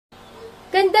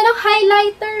Ganda ng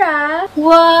highlighter, ah.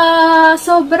 Wow!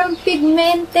 Sobrang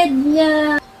pigmented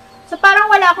niya. So,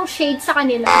 parang wala akong shade sa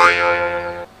kanila.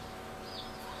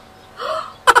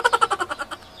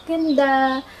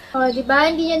 Ganda. O, diba?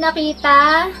 Hindi niya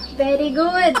nakita. Very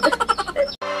good.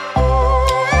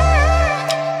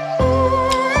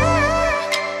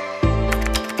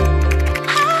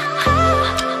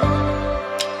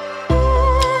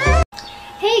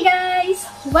 Hey guys!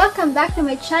 Welcome back to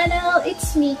my channel.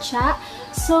 It's me, Cha.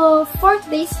 So, for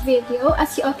today's video,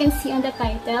 as you all can see on the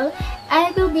title,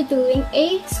 I will be doing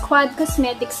a Squad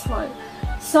Cosmetics haul.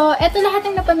 So, eto lahat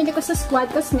ng napamili ko sa Squad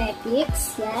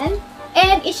Cosmetics. Yan.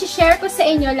 And, isi-share ko sa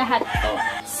inyo lahat to.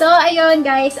 So, ayun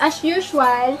guys, as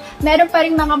usual, meron pa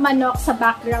rin mga manok sa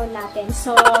background natin.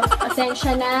 So,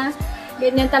 pasensya na.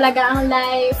 Ganyan talaga ang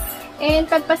life. And,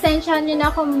 pagpasensyahan nyo na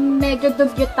kung medyo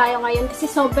dugyot tayo ngayon kasi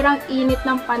sobrang init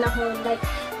ng panahon. Like,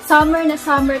 summer na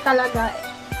summer talaga.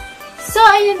 So,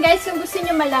 ayun guys, kung gusto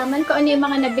nyo malaman kung ano yung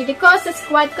mga nabili ko sa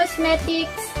Squad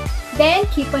Cosmetics, then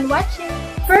keep on watching.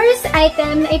 First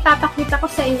item na ipapakita ko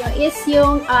sa inyo is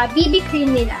yung BB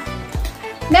cream nila.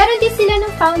 Meron din sila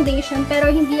ng foundation, pero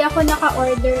hindi ako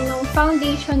naka-order ng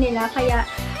foundation nila. Kaya,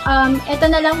 ito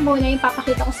na lang muna yung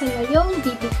papakita ko sa inyo, yung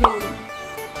BB cream.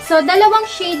 So, dalawang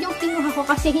shade yung kinuha ko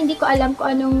kasi hindi ko alam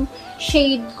kung anong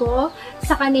shade ko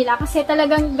sa kanila. Kasi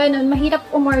talagang ganun, mahirap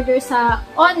umorder sa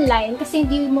online kasi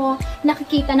hindi mo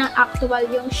nakikita ng actual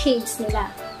yung shades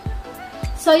nila.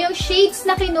 So, yung shades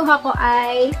na kinuha ko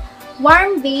ay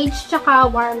warm beige tsaka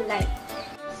warm light.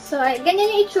 So, ganyan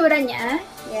yung itsura niya.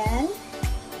 Yan.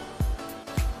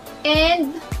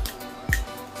 And,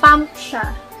 pump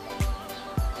siya.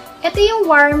 Ito yung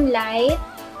warm light.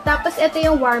 Tapos, ito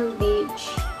yung warm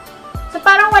beige. So,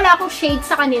 parang wala akong shade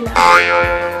sa kanila.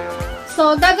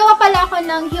 So, gagawa pala ako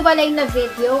ng hiwalay na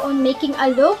video on making a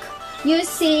look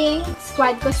using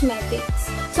Squad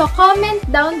Cosmetics. So, comment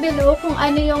down below kung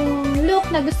ano yung look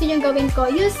na gusto nyo gawin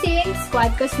ko using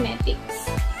Squad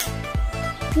Cosmetics.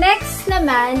 Next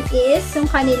naman is yung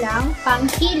kanilang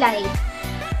pangkilay.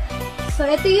 So,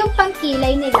 ito yung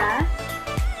pangkilay nila.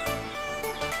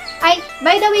 Ay,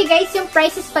 by the way guys, yung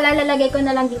prices pala lalagay ko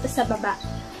na lang dito sa baba.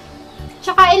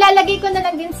 Tsaka ilalagay ko na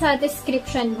lang din sa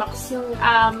description box yung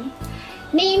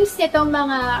names nitong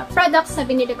mga products na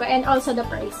binili ko and also the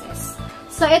prices.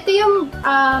 So, ito yung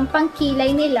pangkilay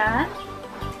nila.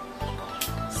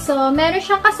 So, meron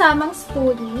siyang kasamang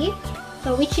spoolie.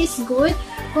 So, which is good.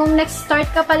 Kung nag-start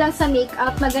ka pa lang sa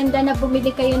makeup, maganda na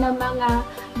bumili kayo ng mga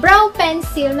brow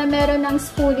pencil na meron ng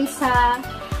spoolie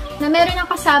na meron ng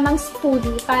kasamang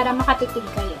spoolie para makatipid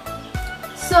kayo.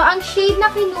 So, ang shade na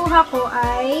kinuha ko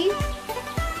ay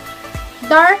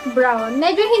dark brown.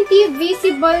 Medyo hindi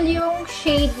visible yung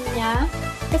shade niya.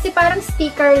 Kasi parang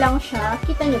sticker lang siya.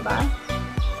 Kita niyo ba?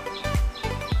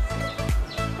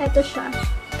 Ito siya.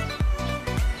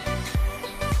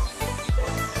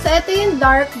 So, ito yung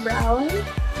dark brown.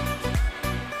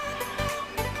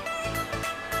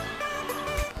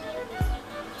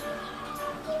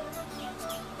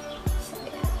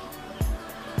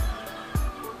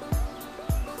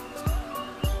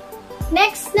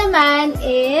 Next naman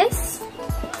is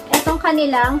itong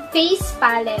kanilang face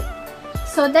palette.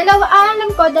 So, alam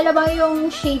ko, dalawa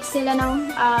yung shades nila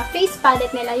ng face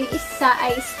palette nila. Yung isa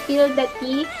ay Spill the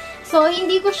Tea. So,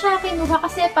 hindi ko siya kinuha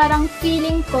kasi parang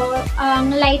feeling ko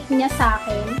ang light niya sa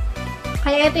akin.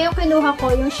 Kaya ito yung kinuha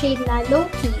ko, yung shade na Low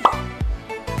Key.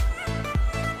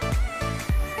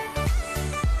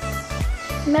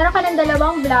 Meron ka ng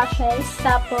dalawang blushes,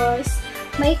 tapos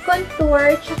may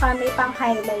contour, tsaka may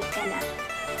pang-highlight ka na.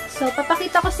 So,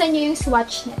 papakita ko sa inyo yung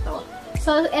swatch nito.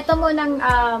 So, ito munang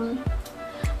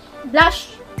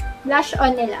blush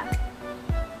on nila.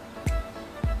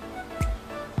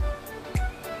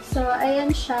 So,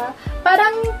 ayan siya.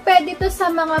 Parang pwede to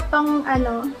sa mga pang,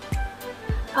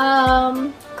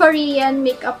 Korean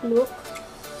makeup look.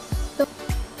 So,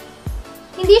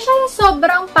 hindi siya yung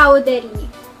sobrang powdery.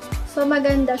 So,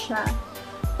 maganda siya.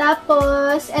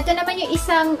 Tapos, ito naman yung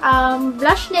isang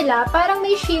blush nila. Parang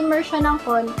may shimmer siya ng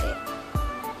konti.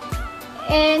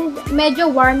 And, medyo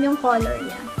warm yung color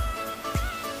niya.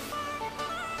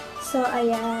 So,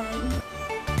 ayan.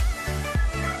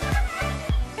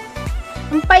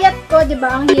 Ang payat ko,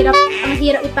 diba? Ang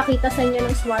hirap ipakita sa inyo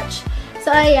ng swatch. So,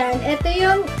 ayan. Ito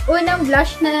yung unang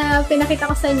blush na pinakita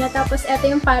ko sa inyo. Tapos, ito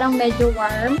yung parang medyo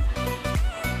warm.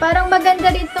 Parang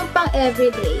maganda rin itong pang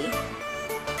everyday.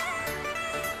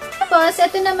 Tapos,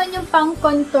 ito naman yung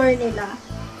pang-contour nila.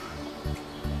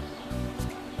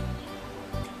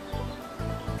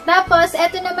 Tapos,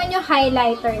 ito naman yung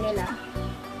highlighter nila.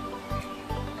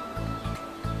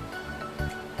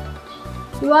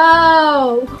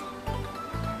 Wow!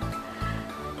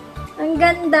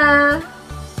 ganda!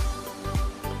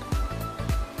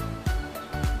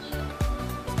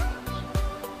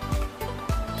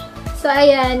 So,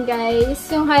 ayan guys,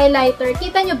 yung highlighter.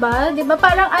 Kita nyo ba? Diba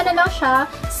parang ano lang siya,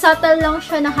 subtle lang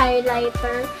siya na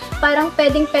highlighter. Parang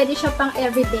pwedeng-pwede siya pang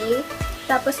everyday.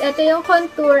 Tapos, ito yung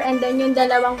contour and then yung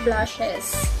dalawang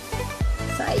blushes.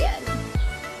 So, ayan.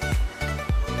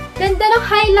 Ganda ng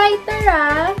highlighter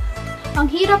ah! Ang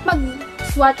hirap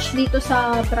mag-swatch dito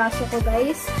sa braso ko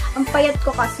guys. Ang payat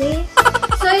ko kasi.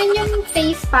 So, yun yung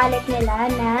face palette nila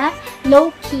na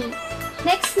low-key.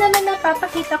 Next naman na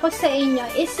papakita ko sa inyo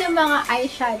is yung mga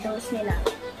eyeshadows nila.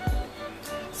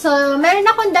 So, meron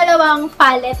akong dalawang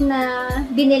palette na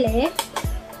binili.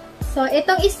 So,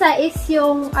 itong isa is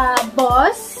yung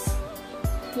Boss.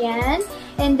 Yan.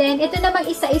 And then, ito namang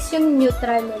isa is yung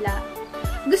neutral nila.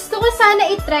 Gusto ko sana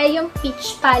itry yung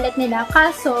peach palette nila.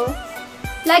 Kaso,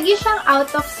 lagi siyang out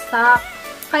of stock.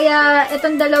 Kaya,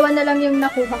 itong dalawa na lang yung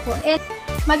nakuha ko. And,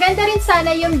 maganda rin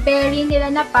sana yung berry nila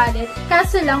na palette.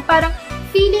 Kaso lang, parang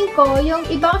feeling ko, yung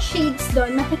ibang shades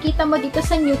doon, nakikita mo dito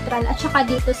sa neutral at saka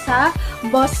dito sa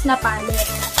Boss na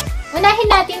palette. Unahin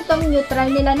natin tong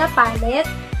neutral nila na palette.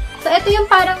 So, ito yung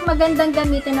parang magandang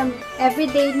gamitin ng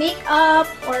everyday makeup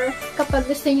or kapag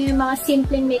gusto niyo yung mga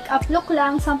simpleng makeup look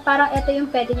lang, so parang ito yung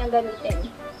pwede niyang gamitin.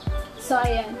 So,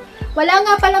 ayan. Wala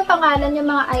nga palang pangalan yung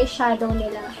mga eyeshadow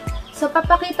nila. So,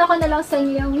 papakita ko na lang sa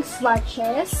inyo yung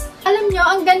swatches. Alam nyo,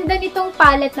 ang ganda nitong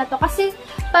palette na to kasi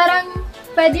parang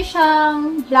pwede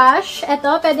siyang blush.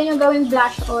 Ito, pwede nyo gawing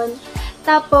blush on.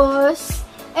 Tapos,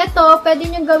 ito, pwede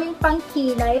nyo gawing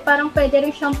pangkilay. Parang pwede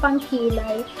rin siyang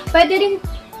pangkilay. Pwede rin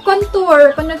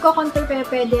contour. Kung nagko-contour,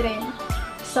 pwede rin.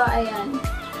 So, ayan.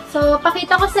 So,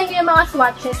 pakita ko sa inyo yung mga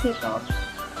swatches nito.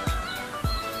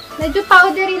 Medyo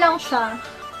powdery lang siya.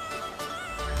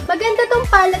 Maganda tong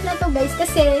palette na to guys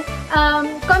kasi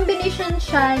combination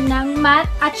siya ng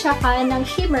matte at saka ng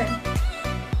shimmer.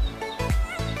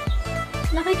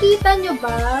 Nakikita nyo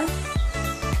ba?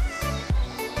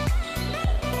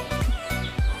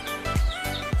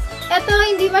 Ito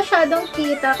hindi masyadong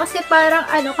kita kasi parang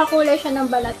kakulay siya ng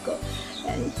balat ko.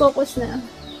 Ayan, focus na.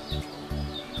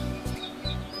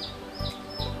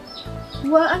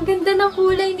 Wow, ang ganda ng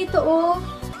kulay nito oh.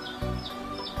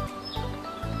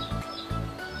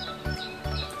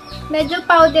 Medyo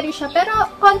powdery siya, pero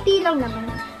konti lang naman.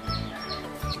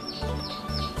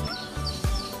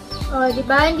 Oh, di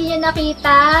ba? Hindi niya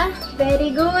nakita.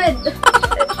 Very good.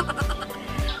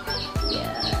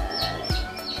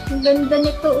 Yeah. Ang ganda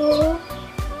nito, oh.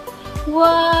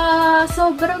 Wow!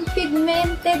 Sobrang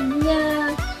pigmented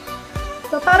niya.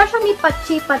 So, para siya may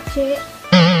patsi-patsi.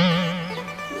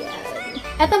 Yan.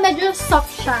 Ito medyo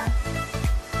soft siya.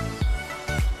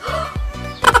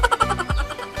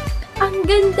 Ang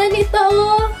ganda nito,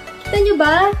 oh. Kita nyo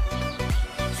ba?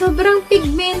 Sobrang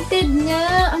pigmented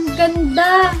niya. Ang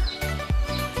ganda.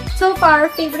 So far,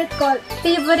 favorite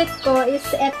ko is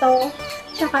ito.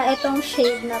 Tsaka itong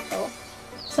shade na to.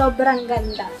 Sobrang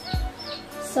ganda.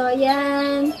 So,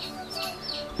 yan.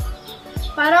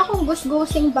 Para akong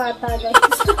gusgusing bata,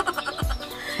 guys.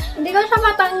 Hindi ko siya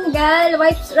matanggal.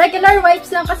 Wipes, regular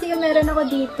wipes lang kasi yung meron ako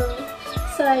dito.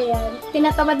 So, ayan.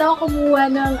 Tinatamad ako kumuha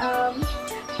ng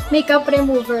makeup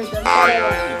remover doon.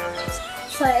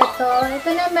 So, ito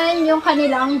naman yung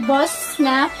kanilang Boss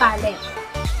na palette.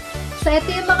 So,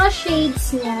 ito yung mga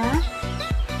shades niya.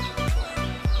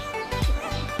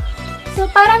 So,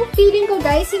 parang feeling ko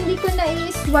guys, hindi ko na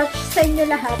i-swatch sa inyo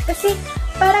lahat. Kasi,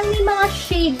 parang may mga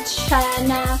shades siya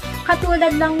na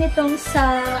katulad lang nitong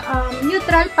sa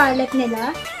neutral palette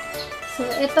nila. So,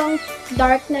 itong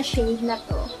dark na shade na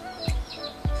to.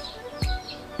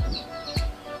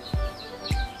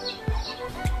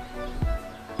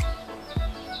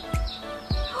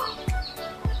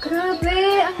 Grabe,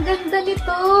 ang ganda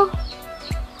nito.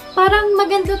 Parang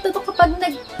maganda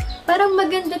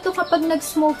to kapag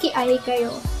nag-smoky eye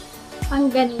kayo. Ang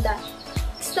ganda.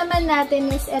 Next naman natin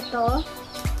is ito.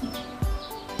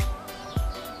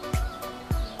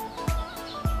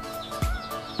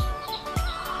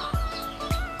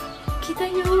 Kita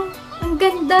nyo? Ang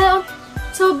ganda.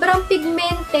 Sobrang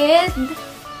pigmented.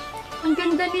 Ang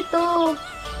ganda nito.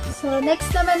 So,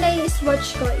 next naman na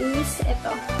i-swatch ko is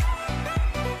ito.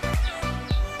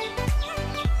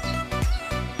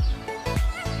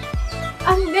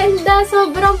 Ang ganda!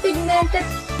 Sobrang pigmented.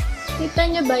 Kita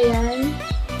nyo ba yan?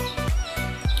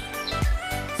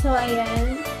 So,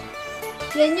 ayan.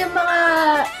 Yan yung mga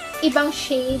ibang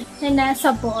shade na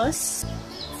nasa Boss.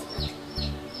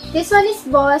 This one is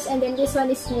Boss and then this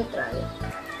one is neutral.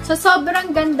 So,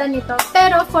 sobrang ganda nito.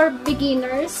 Pero, for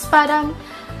beginners, parang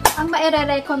ang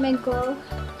maire-recommend ko,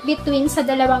 between sa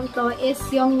dalawang to is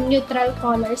yung neutral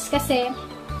colors. Kasi,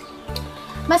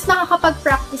 mas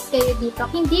makakapag-practice kayo dito.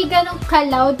 Hindi ganong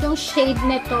ka-loud yung shade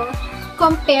nito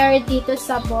compare dito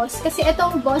sa Boss. Kasi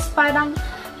itong Boss, parang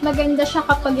maganda siya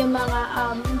kapag yung mga,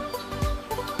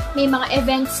 may mga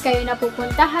events kayo na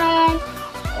pupuntahan,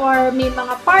 or may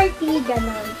mga party,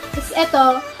 ganon. Tapos ito,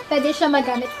 pwede siya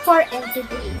magamit for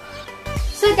everyday.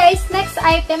 So guys, next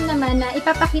item naman na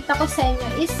ipapakita ko sa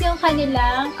inyo is yung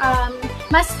kanilang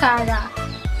mascara.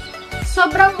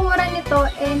 Sobrang mura nito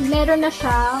and meron na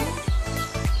siyang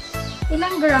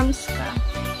ilang grams ka?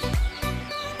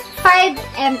 5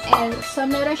 ml. So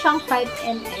meron siyang 5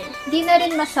 ml. Di na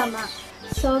rin masama.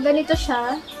 So ganito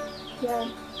siya. Yan.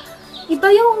 Iba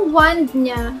yung wand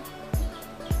niya.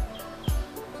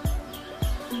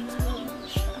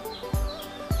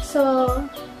 So,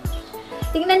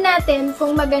 tingnan natin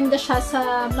kung maganda siya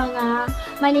sa mga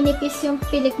maninipis yung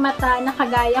pilik mata na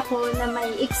kagaya ko na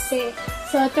may iksi.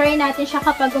 So, try natin siya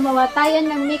kapag gumawa tayo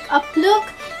ng makeup look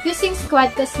using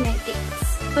Squad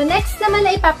Cosmetics. So, next naman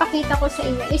na ipapakita ko sa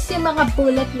inyo is yung mga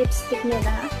bullet lipstick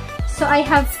nila. So, I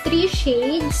have 3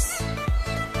 shades.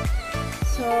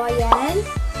 So, ayan.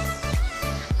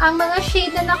 Ang mga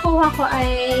shade na nakuha ko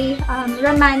ay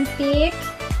Romantic,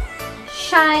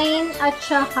 Shine, at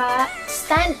saka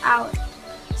Stand Out.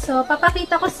 So,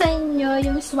 papakita ko sa inyo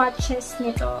yung swatches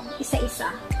nito, isa-isa.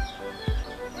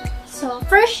 So,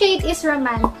 first shade is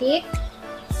Romantic.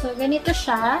 So, ganito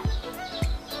siya.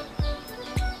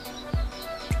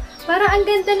 Para ang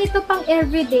ganda nito pang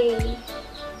everyday.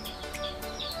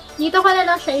 Dito ko na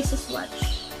lang siya isa-swatch.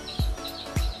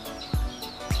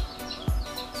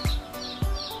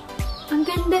 Ang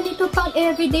ganda nito pang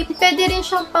everyday. Pwede rin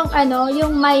siyang pang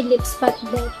yung My Lips But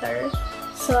Better.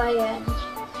 So, ayan.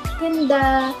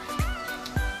 Ganda.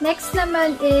 Next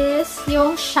naman is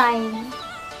yung Shine.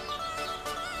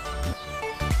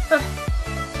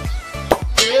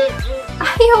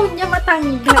 Ayaw niya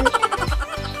matanggal.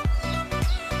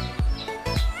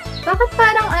 Bakit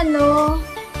parang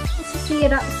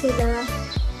nasisira sila?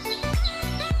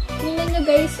 Tingnan nyo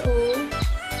guys, oh.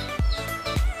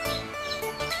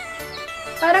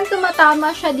 Parang tumatama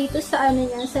siya dito sa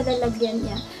niya, sa lalagyan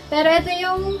niya. Pero ito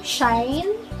yung Shine.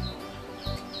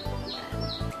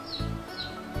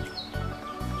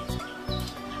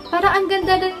 Para ang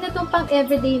ganda rin nitong pang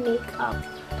everyday makeup.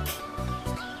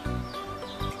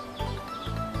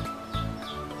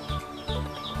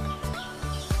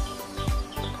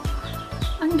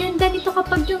 Ang ganda nito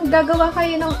kapag yung gagawa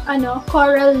kayo ng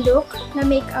coral look na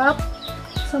makeup.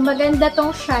 So maganda tong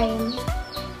Shine.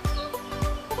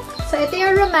 So, ito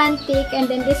yung Romantic, and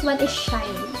then this one is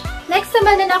Shine. Next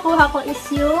naman na nakuha ko is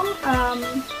yung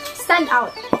Stand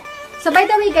Out. So, by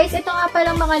the way guys, ito nga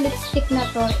palang mga lipstick na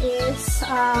to is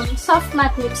soft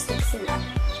matte lipstick sila.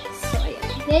 So, ayan.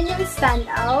 Yan yung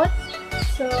Stand Out.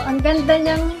 So, ang ganda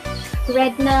niyang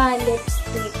red na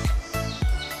lipstick.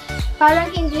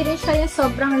 Parang hindi rin siya yung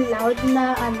sobrang loud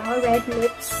na red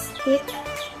lipstick.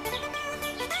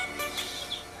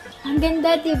 Ang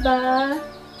ganda, diba?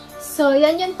 So,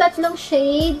 yan yung tatlong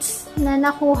shades na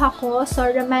nakuha ko. So,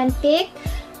 Romantic,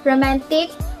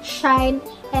 Shine,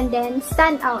 and then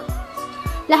Stand Out.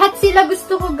 Lahat sila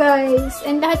gusto ko, guys.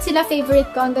 And lahat sila favorite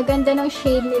ko. Ang gaganda ng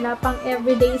shade nila. Pang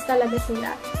everydays talaga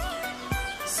sila.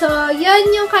 So, yun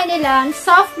yung kanilang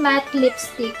soft matte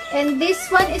lipstick. And this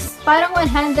one is parang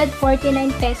 149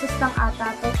 pesos lang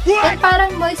ata to. And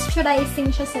parang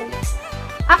moisturizing siya sa lips.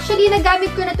 Actually,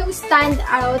 nagamit ko na itong Stand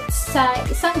Out sa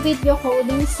isang video ko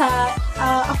dun sa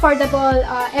affordable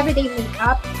everyday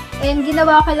makeup. And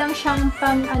ginawa ko lang siyang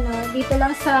pang dito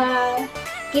lang sa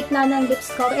gitna ng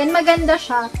lips ko. And maganda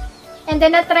siya. And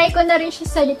then, na-try ko na rin siya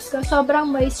sa lips ko. Sobrang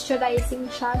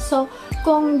moisturizing siya. So,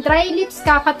 kung dry lips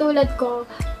ka, katulad ko,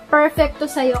 perfect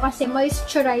to sa'yo kasi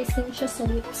moisturizing siya sa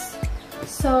lips.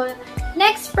 So,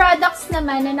 next products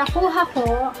naman na nakuha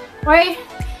ko, or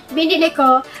binili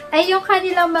ko, ay yung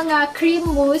kanilang mga cream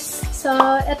mousse. So,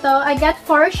 ito, I got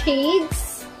 4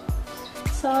 shades.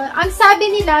 So, ang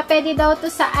sabi nila, pwede daw to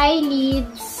sa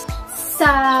eyelids, sa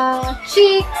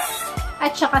cheeks,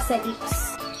 at saka sa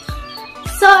lips.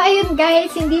 So, ayun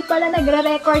guys, hindi pala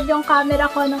nagre-record yung camera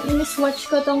ko nung in-swatch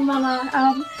ko tong mga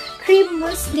cream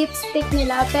mousse lipstick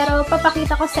nila. Pero,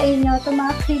 papakita ko sa inyo itong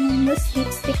mga cream mousse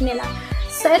lipstick nila.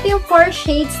 So, ito yung 4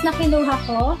 shades na kinuha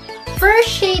ko.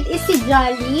 First shade is si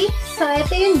Jolly. So,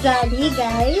 ito yung Jolly,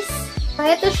 guys. So,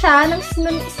 ito siya. Nung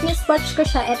swatch ko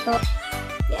siya, ito.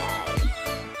 Yan.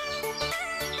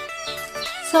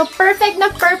 So, perfect na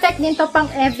perfect din to pang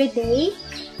everyday.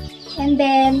 And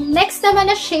then, next naman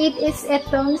na shade is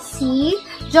itong si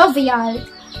Jovial.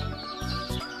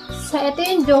 So, ito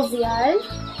yung Jovial.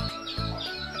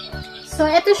 So,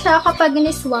 ito siya kapag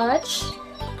ni-swatch.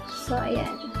 So,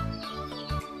 ayan.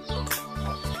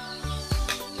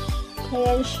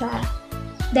 Ayan siya.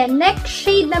 Then, next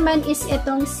shade naman is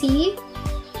itong si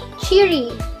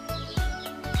Cheery.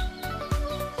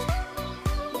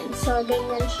 Ayan. So,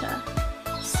 ganyan siya.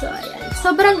 So, ayan.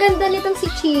 Sobrang ganda nitong si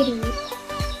Cheery.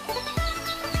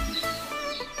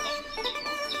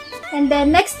 And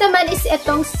then, next naman is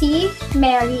itong si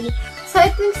Mary. So,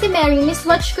 itong si Mary,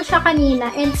 ni-swatch ko siya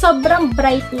kanina and sobrang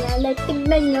bright niya. Like,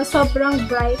 tignan nyo, sobrang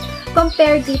bright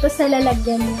compared dito sa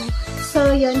lalagyan niya.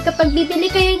 So, yun. Kapag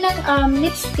bibili kayo ng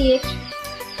lipstick,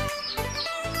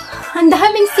 ang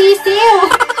daming sisiw!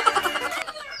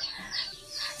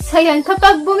 So, yun.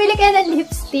 Kapag bumili kayo ng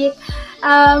lipstick,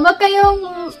 wag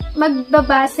kayong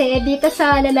magbabase dito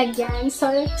sa lalagyan.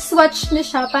 So, swatch nyo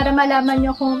siya para malaman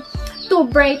nyo kung too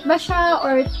bright ba siya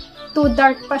or too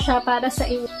dark pa siya para sa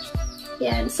inyo.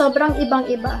 Yan. Sobrang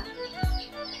ibang-iba.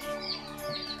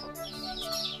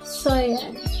 So,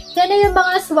 yan. Yan na yung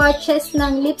mga swatches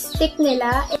ng lipstick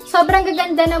nila. Sobrang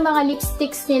gaganda ng mga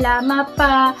lipsticks nila.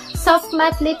 Mapa soft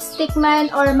matte lipstick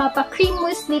man or mapa cream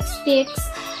mousse lipsticks.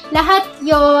 Lahat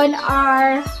yon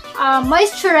are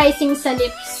moisturizing sa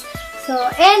lips. So,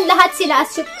 and lahat sila,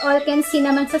 as you all can see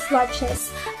naman sa swatches,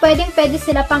 pwede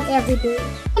sila pang everyday.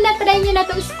 Kung na-try nyo na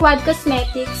itong Squad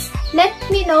Cosmetics, let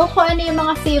me know kung ano yung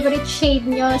mga favorite shade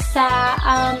nyo sa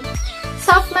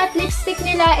soft matte lipstick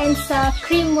nila and sa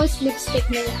cream mousse lipstick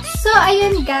nila. So,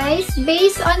 ayun guys,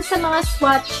 based on sa mga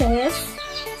swatches,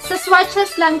 sa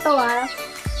swatches lang to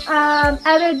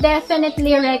I will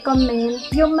definitely recommend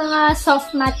yung mga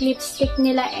soft matte lipstick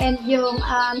nila and yung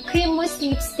cream mousse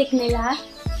lipstick nila.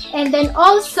 And then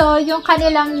also, yung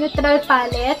kanilang neutral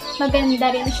palette,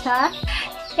 maganda rin siya.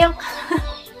 Yung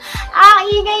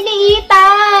ingay ni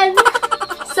Ethan!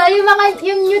 So,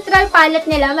 yung neutral palette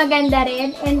nila, maganda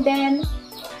rin. And then,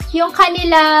 yung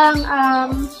kanilang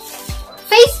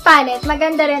face palette,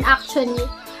 maganda rin actually.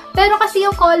 Pero kasi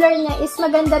yung color niya is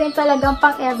maganda rin talagang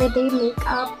pang everyday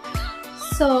makeup.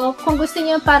 So, kung gusto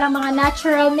niyo parang mga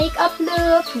natural makeup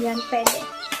look, yan, pwede.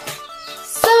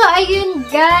 So, ayun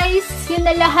guys, yun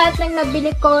na lahat ng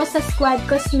nabili ko sa Squad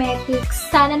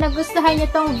Cosmetics. Sana nagustuhan nyo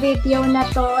tong video na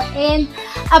to. And,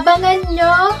 abangan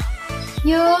nyo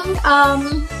yung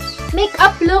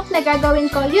makeup look na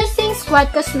gagawin ko using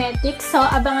Squad Cosmetics. So,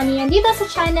 abangan nyo yan dito sa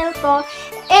channel ko.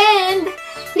 And,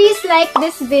 please like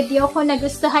this video kung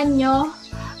nagustuhan nyo.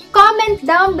 Comment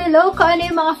down below kung ano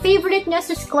yung mga favorite nyo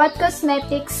sa Squad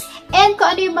Cosmetics and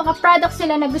kung ano yung mga products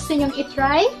nila na gusto nyong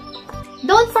itry.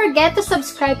 Don't forget to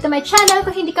subscribe to my channel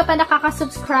kung hindi ka pa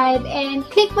nakaka-subscribe and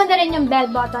click mo na rin yung bell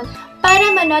button para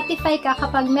ma-notify ka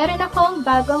kapag meron akong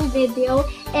bagong video.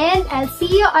 And I'll see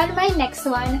you on my next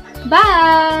one.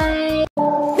 Bye!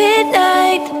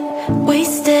 Midnight,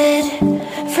 wasted,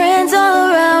 friends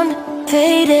all around,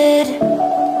 faded,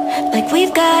 like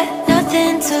we've got